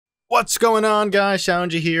What's going on, guys?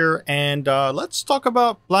 ShadowNinja here, and let's talk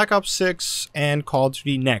about Black Ops 6 and Call of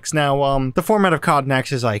Duty Next. Now, the format of COD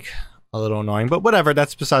Next is like a little annoying, but whatever,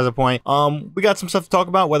 that's besides the point. We got some stuff to talk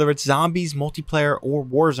about, whether it's zombies, multiplayer, or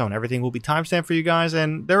Warzone. Everything will be timestamped for you guys,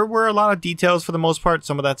 and there were a lot of details for the most part.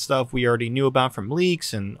 Some of that stuff we already knew about from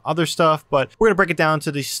leaks and other stuff, but we're gonna break it down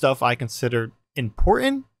to the stuff I consider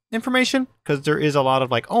important information, because there is a lot of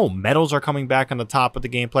like, oh, medals are coming back on the top of the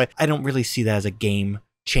gameplay. I don't really see that as a game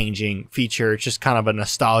changing feature. It's just kind of a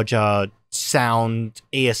nostalgia sound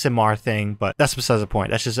ASMR thing, but that's besides the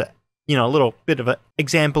point. That's just a little bit of an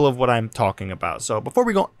example of what I'm talking about. So before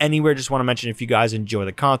we go anywhere, just want to mention, if you guys enjoy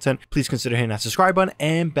the content, please consider hitting that subscribe button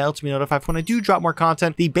and bell to be notified when I do drop more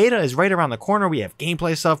content. The beta is right around the corner. We have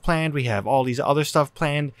gameplay stuff planned. We have all these other stuff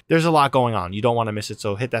planned. There's a lot going on. You don't want to miss it.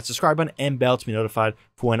 So hit that subscribe button and bell to be notified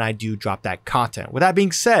for when I do drop that content. With that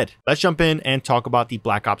being said, let's jump in and talk about the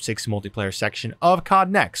Black Ops 6 multiplayer section of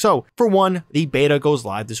COD Next. So for one, the beta goes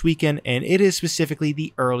live this weekend, and it is specifically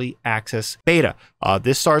the early access beta.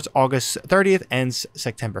 This starts August 30th, ends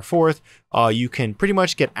September 4th. You can pretty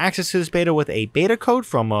much get access to this beta with a beta code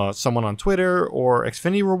from someone on Twitter or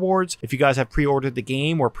Xfinity Rewards. If you guys have pre-ordered the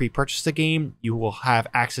game or pre-purchased the game, you will have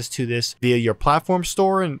access to this via your platform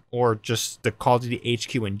store or just the Call of Duty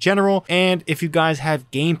HQ in general. And if you guys have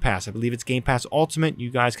Game Pass, I believe it's Game Pass Ultimate, you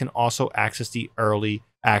guys can also access the early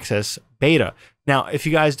access beta. Now, if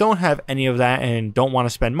you guys don't have any of that and don't want to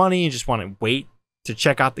spend money and just want to wait to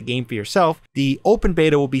check out the game for yourself, the open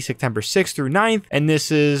beta will be September 6th through 9th, and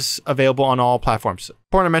this is available on all platforms.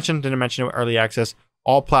 Important to mention, didn't mention it, early access,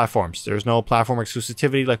 all platforms. There's no platform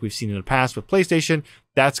exclusivity like we've seen in the past with PlayStation.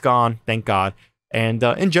 That's gone, thank God. And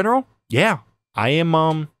in general, yeah, I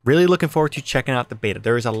am really looking forward to checking out the beta.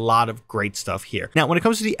 There is a lot of great stuff here. Now, when it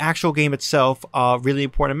comes to the actual game itself, really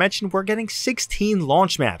important to mention, we're getting 16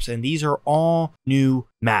 launch maps, and these are all new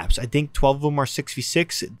maps. I think 12 of them are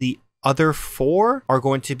 6v6. The other 4 are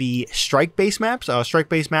going to be strike-based maps.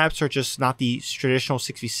 Strike-based maps are just not the traditional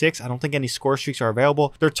 6v6. I don't think any score streaks are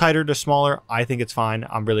available. They're tighter, they're smaller. I think it's fine.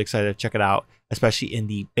 I'm really excited to check it out, especially in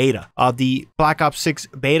the beta. The Black Ops 6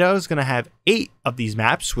 beta is going to have 8 of these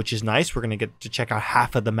maps, which is nice. We're going to get to check out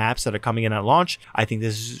half of the maps that are coming in at launch. I think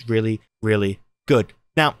this is really, really good.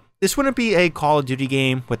 Now, this wouldn't be a Call of Duty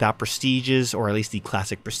game without prestiges, or at least the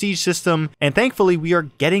classic prestige system. And thankfully, we are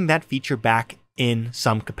getting that feature back in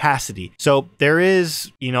some capacity. So there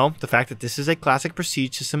is, the fact that this is a classic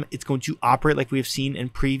prestige system. It's going to operate like we have seen in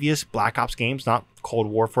previous Black Ops games, not Cold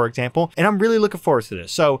War, for example. And I'm really looking forward to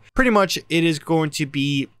this. So pretty much it is going to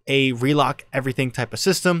be a relock everything type of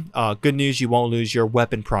system. Good news, you won't lose your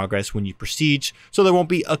weapon progress when you prestige, so there won't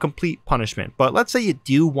be a complete punishment. But let's say you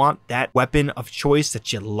do want that weapon of choice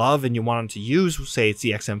that you love and you want them to use, say it's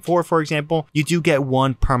the XM4, for example, you do get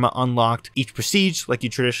one perma unlocked each prestige, like you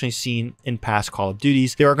traditionally seen in past Call of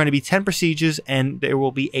Duties. There are going to be 10 prestiges, and there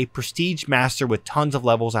will be a prestige master with tons of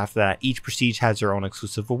levels after that. Each prestige has their own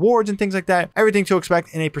exclusive rewards and things like that. Everything to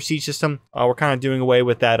expect in a prestige system. We're kind of doing away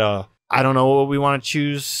with that I don't know what we want to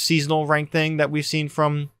choose seasonal rank thing that we've seen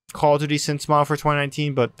from Call of Duty since Model for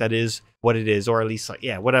 2019, but that is what it is, or at least, like,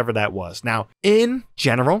 yeah, whatever that was. Now, in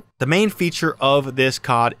general, the main feature of this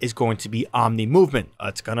COD is going to be Omni movement.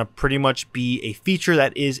 It's going to pretty much be a feature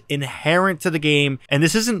that is inherent to the game. And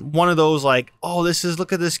this isn't one of those like, oh,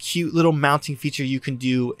 look at this cute little mounting feature you can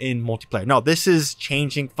do in multiplayer. No, this is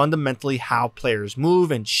changing fundamentally how players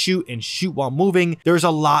move and shoot while moving. There's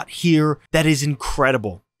a lot here that is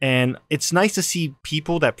incredible. And it's nice to see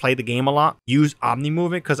people that play the game a lot use Omni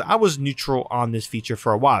movement, because I was neutral on this feature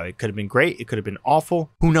for a while. It could have been great. It could have been awful.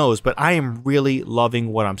 Who knows? But I am really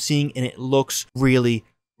loving what I'm seeing, and it looks really,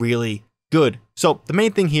 really good. So the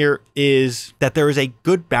main thing here is that there is a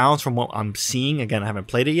good balance from what I'm seeing. Again, I haven't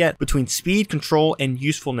played it yet, between speed, control, and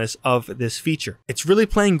usefulness of this feature. It's really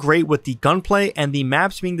playing great with the gunplay, and the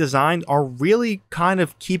maps being designed are really kind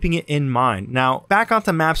of keeping it in mind. Now, back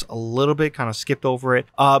onto maps a little bit, kind of skipped over it.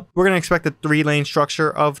 We're going to expect a 3-lane structure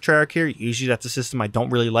of Treyarch here. Usually that's a system I don't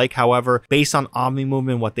really like. However, based on Omni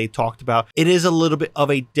movement, what they talked about, it is a little bit of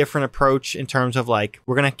a different approach in terms of like,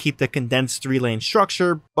 we're going to keep the condensed 3-lane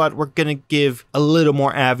structure, but we're going to give a little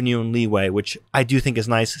more avenue and leeway, which I do think is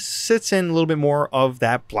nice. Sits in a little bit more of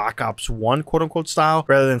that Black Ops 1 quote-unquote style,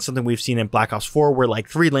 rather than something we've seen in Black Ops 4 where like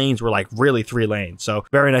 3 lanes were like really 3 lanes. So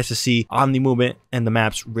very nice to see Omni movement, and the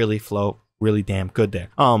maps really flow really damn good there.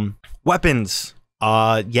 Weapons.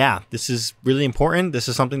 Yeah, this is really important. This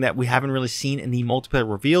is something that we haven't really seen in the multiplayer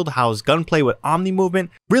revealed. How's gunplay with Omni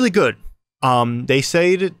movement? Really good. They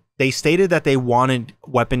stated that they wanted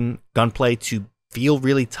weapon gunplay to feel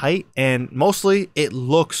really tight, and mostly it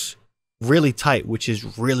looks really tight, which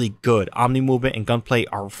is really good. Omni movement and gunplay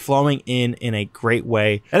are flowing in a great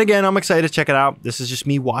way. And again, I'm excited to check it out. This is just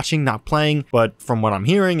me watching, not playing, but from what I'm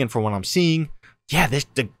hearing and from what I'm seeing, yeah,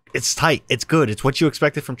 it's tight. It's good. It's what you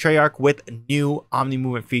expected from Treyarch with new Omni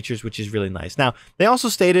movement features, which is really nice. Now, they also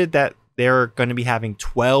stated that they're going to be having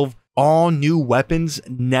 12 all new weapons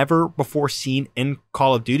never before seen in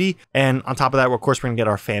Call of Duty. And on top of that, of course, we're going to get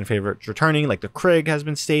our fan favorites returning, like the Krig has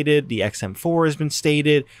been stated, the XM4 has been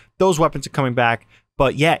stated. Those weapons are coming back.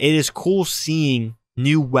 But yeah, it is cool seeing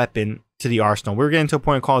new weapon to the arsenal. We were getting to a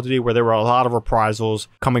point in Call of Duty where there were a lot of reprisals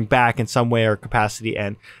coming back in some way or capacity.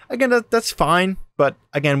 And again, that's fine. But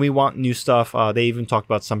again, we want new stuff. They even talked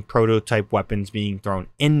about some prototype weapons being thrown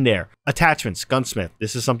in there. Attachments, gunsmith.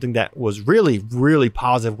 This is something that was really, really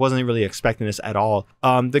positive. Wasn't really expecting this at all.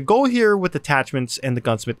 The goal here with attachments and the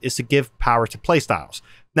gunsmith is to give power to playstyles.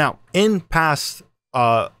 Now, in past,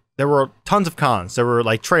 there were tons of cons. There were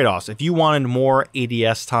like trade-offs. If you wanted more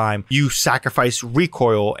ADS time, you sacrifice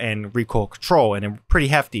recoil and recoil control, and they're pretty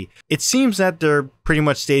hefty. It seems that they're pretty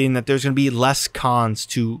much stating that there's going to be less cons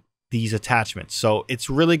to these attachments. So it's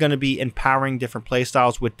really going to be empowering different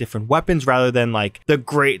playstyles with different weapons rather than like the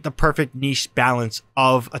perfect niche balance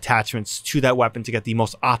of attachments to that weapon to get the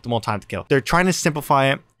most optimal time to kill. They're trying to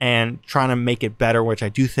simplify it and trying to make it better, which I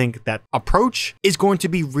do think that approach is going to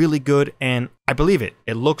be really good. And I believe it.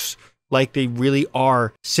 It looks like they really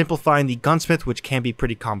are simplifying the gunsmith, which can be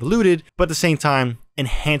pretty convoluted, but at the same time,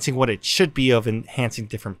 enhancing what it should be of enhancing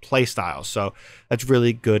different playstyles. So that's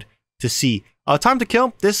really good to see. Time to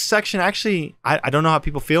kill. This section actually, I don't know how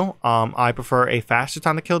people feel. I prefer a faster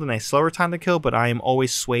time to kill than a slower time to kill, but I am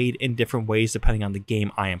always swayed in different ways depending on the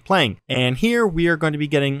game I am playing. And here we are going to be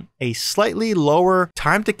getting a slightly lower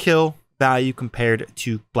time to kill value compared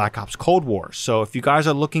to Black Ops Cold War. So if you guys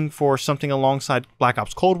are looking for something alongside Black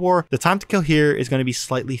Ops Cold War, the time to kill here is going to be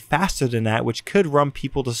slightly faster than that, which could run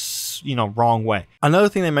people the wrong way. Another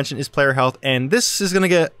thing they mentioned is player health, and this is going to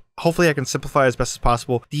get, hopefully I can simplify as best as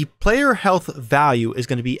possible. The player health value is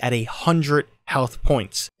going to be at 100 health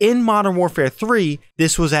points. In Modern Warfare 3,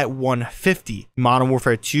 this was at 150. Modern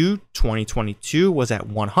Warfare 2, 2022 was at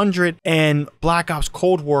 100, and Black Ops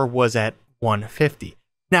Cold War was at 150.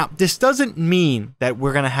 Now, this doesn't mean that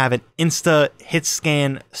we're going to have an insta hit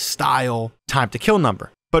scan style time to kill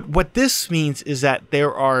number. But what this means is that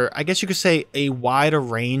there are, I guess you could say, a wider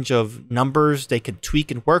range of numbers they can tweak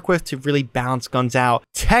and work with to really balance guns out.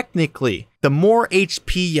 Technically, the more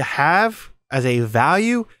HP you have as a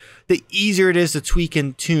value, the easier it is to tweak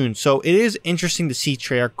and tune. So it is interesting to see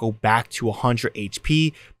Treyarch go back to 100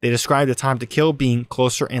 HP. They described the time to kill being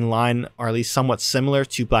closer in line, or at least somewhat similar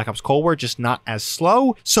to Black Ops Cold War, just not as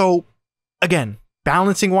slow. So again,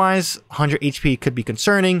 balancing wise, 100 HP could be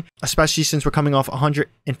concerning, especially since we're coming off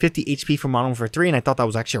 150 HP from Modern Warfare 3, and I thought that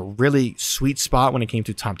was actually a really sweet spot when it came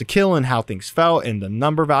to time to kill and how things felt and the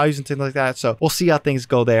number values and things like that. So we'll see how things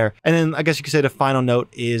go there. And then I guess you could say the final note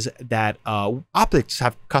is that optics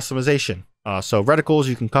have customization. So reticles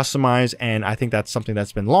you can customize, and I think that's something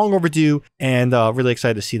that's been long overdue, and really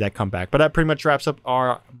excited to see that come back. But that pretty much wraps up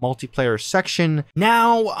our multiplayer section.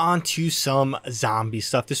 Now on to some zombie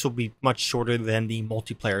stuff. This will be much shorter than the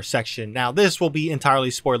multiplayer section. Now this will be entirely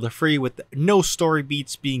spoiler free with no story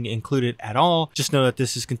beats being included at all. Just know that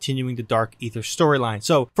this is continuing the Dark Ether storyline.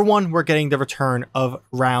 So for one, we're getting the return of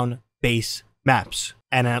round base maps.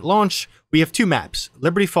 And at launch, we have two maps,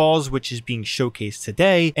 Liberty Falls, which is being showcased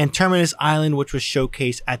today, and Terminus Island, which was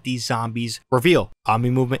showcased at the Zombies reveal. Omni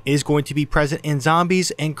movement is going to be present in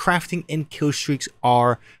Zombies, and crafting and kill streaks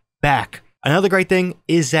are back. Another great thing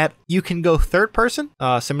is that you can go third person,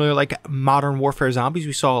 similar like Modern Warfare Zombies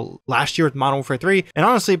we saw last year with Modern Warfare 3. And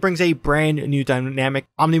honestly, it brings a brand new dynamic.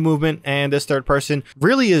 Omni movement and this third person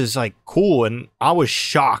really is like cool. And I was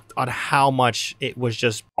shocked on how much it was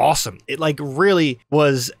just awesome. It like really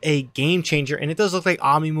was a game changer. And it does look like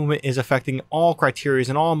Omni movement is affecting all criteria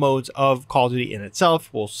and all modes of Call of Duty in itself.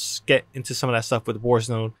 We'll get into some of that stuff with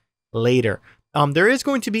Warzone later. There is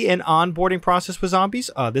going to be an onboarding process with zombies.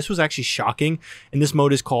 This was actually shocking, and this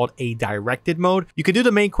mode is called a directed mode. You can do the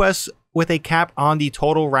main quests with a cap on the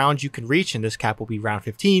total rounds you can reach, and this cap will be round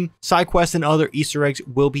 15. Side quests and other Easter eggs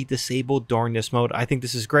will be disabled during this mode. I think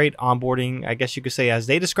this is great. Onboarding, I guess you could say, as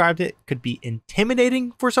they described it, could be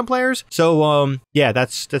intimidating for some players. So yeah,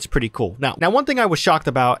 that's pretty cool. Now one thing I was shocked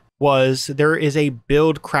about was there is a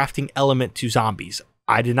build crafting element to zombies.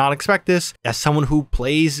 I did not expect this. As someone who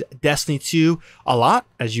plays Destiny 2 a lot,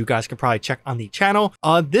 as you guys can probably check on the channel,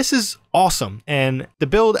 this is awesome. And the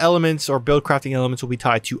build elements or build crafting elements will be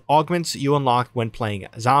tied to augments you unlock when playing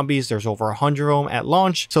zombies. There's over 100 of them at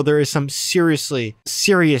launch, so there is some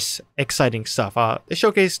serious exciting stuff. The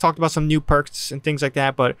showcase talked about some new perks and things like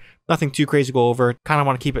that, but nothing too crazy to go over. Kind of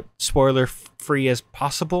want to keep it spoiler free as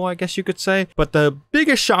possible, I guess you could say. But the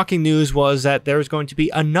biggest shocking news was that there's going to be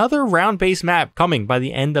another round-based map coming by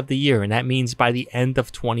the end of the year, and that means by the end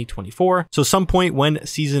of 2024. So some point when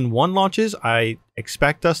season 1 launches, I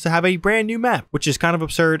expect us to have a brand new map, which is kind of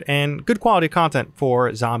absurd and good quality content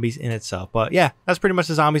for zombies in itself. But yeah, that's pretty much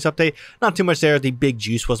the zombies update. Not too much there. The big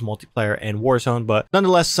juice was multiplayer and Warzone, but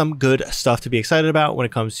nonetheless, some good stuff to be excited about when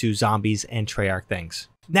it comes to zombies and Treyarch things.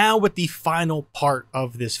 Now with the final part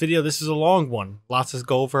of this video, this is a long one, lots to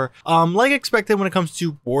go over. Like expected when it comes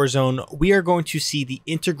to Warzone, we are going to see the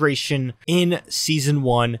integration in season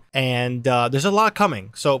 1, and there's a lot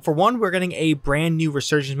coming. So for one, we're getting a brand new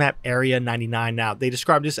resurgence map, Area 99. Now they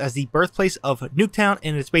describe this as the birthplace of Nuketown,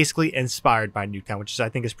 and it's basically inspired by Nuketown, which I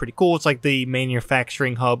think is pretty cool. It's like the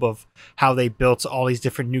manufacturing hub of how they built all these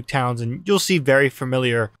different Nuketowns, and you'll see very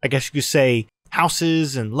familiar, I guess you could say,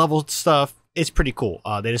 houses and level stuff. It's pretty cool.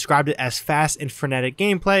 They described it as fast and frenetic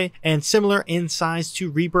gameplay and similar in size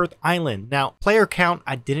to Rebirth Island. Now, player count,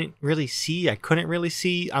 I couldn't really see.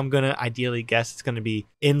 I'm going to ideally guess it's going to be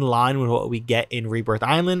in line with what we get in Rebirth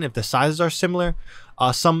Island if the sizes are similar.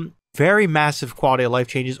 Some very massive quality of life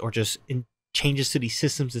changes or just changes to the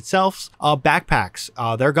systems itself. Backpacks,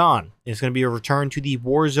 they're gone. It's going to be a return to the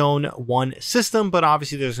Warzone 1 system, but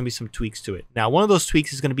obviously there's going to be some tweaks to it. Now, one of those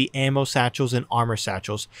tweaks is going to be ammo satchels and armor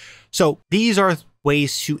satchels. So these are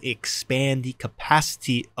ways to expand the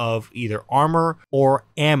capacity of either armor or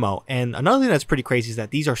ammo. And another thing that's pretty crazy is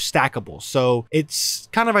that these are stackable. So it's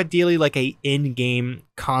kind of ideally like a in-game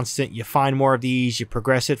constant. You find more of these, you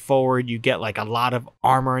progress it forward, you get like a lot of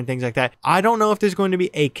armor and things like that. I don't know if there's going to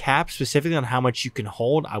be a cap specifically on how much you can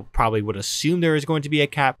hold. I probably would assume there is going to be a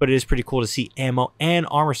cap, but it is pretty cool to see ammo and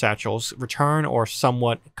armor satchels return or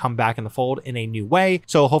somewhat come back in the fold in a new way.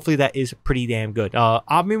 So hopefully that is pretty damn good.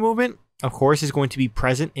 Omni movement, of course, is going to be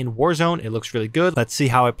present in Warzone. It looks really good. Let's see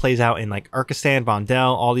how it plays out in like Urkistan,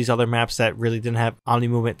 Vondel, all these other maps that really didn't have Omni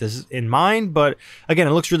movement in mind. But again,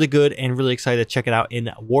 it looks really good and really excited to check it out in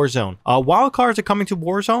Warzone. Wildcards are coming to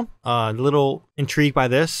Warzone. A little intrigued by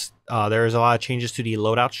this. There's a lot of changes to the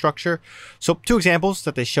loadout structure. So 2 examples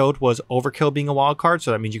that they showed was Overkill being a wild card.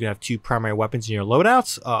 So that means you can have 2 primary weapons in your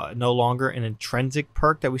loadouts. No longer an intrinsic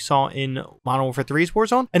perk that we saw in Modern Warfare 3's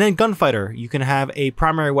Warzone. And then Gunfighter, you can have a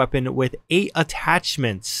primary weapon with 8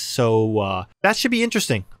 attachments. So that should be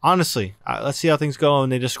interesting, honestly. Let's see how things go.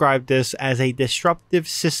 And they described this as a disruptive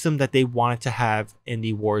system that they wanted to have in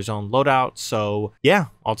the Warzone loadout. So yeah,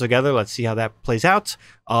 altogether, let's see how that plays out.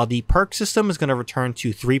 The perk system is going to return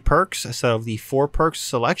to 3 perks instead of the 4 perks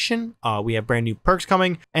selection. We have brand new perks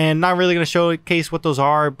coming, and not really going to showcase what those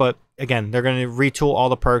are, but again, they're going to retool all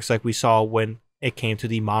the perks like we saw when it came to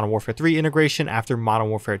the Modern Warfare 3 integration after Modern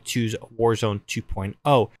Warfare 2's Warzone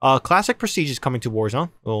 2.0. Classic Prestige is coming to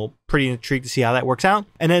Warzone. Well, pretty intrigued to see how that works out.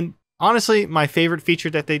 And then honestly, my favorite feature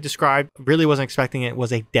that they described, really wasn't expecting it,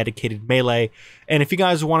 was a dedicated melee. And if you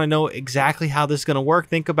guys want to know exactly how this is going to work,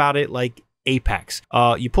 think about it like Apex.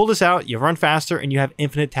 You pull this out, you run faster, and you have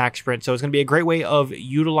infinite attack sprint. So it's going to be a great way of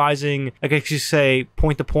utilizing, I guess you say,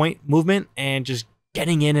 point-to-point movement and just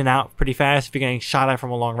getting in and out pretty fast. If you're getting shot at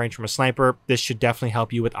from a long range from a sniper, this should definitely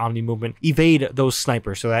help you with Omni movement, evade those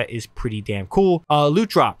snipers. So that is pretty damn cool. Loot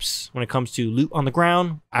drops, when it comes to loot on the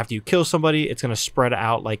ground, after you kill somebody, it's going to spread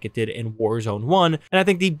out like it did in Warzone 1. And I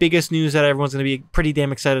think the biggest news that everyone's going to be pretty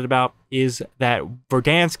damn excited about is that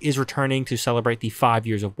Verdansk is returning to celebrate the 5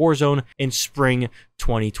 years of Warzone in spring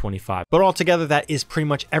 2025. But altogether, that is pretty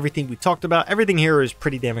much everything we talked about. Everything here is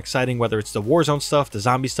pretty damn exciting, whether it's the Warzone stuff, the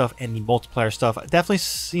zombie stuff, and the multiplayer stuff.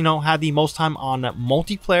 Definitely, you know, had the most time on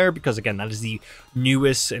multiplayer because, again, that is the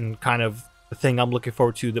newest and kind of the thing I'm looking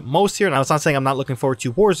forward to the most here. Now, it's not saying I'm not looking forward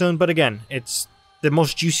to Warzone, but again, it's the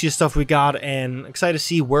most juiciest stuff we got, and excited to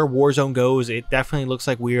see where Warzone goes. It definitely looks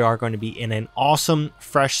like we are going to be in an awesome,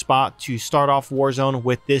 fresh spot to start off Warzone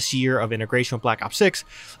with this year of integration with Black Ops 6.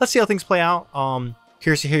 Let's see how things play out.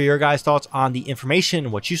 Curious to hear your guys' thoughts on the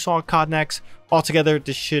information, what you saw at CoD Next. Altogether,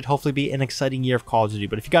 this should hopefully be an exciting year of Call of Duty.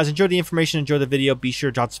 But if you guys enjoyed the information, enjoyed the video, be sure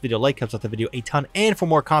to drop this video a like, helps out the video a ton. And for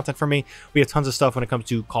more content from me, we have tons of stuff when it comes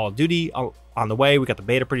to Call of Duty on the way. We got the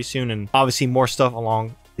beta pretty soon, and obviously more stuff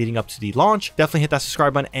along leading up to the launch. Definitely hit that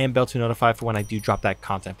subscribe button and bell to be notified for when I do drop that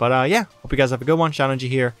content. But yeah, hope you guys have a good one. ShadowNinja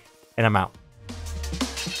here, and I'm out.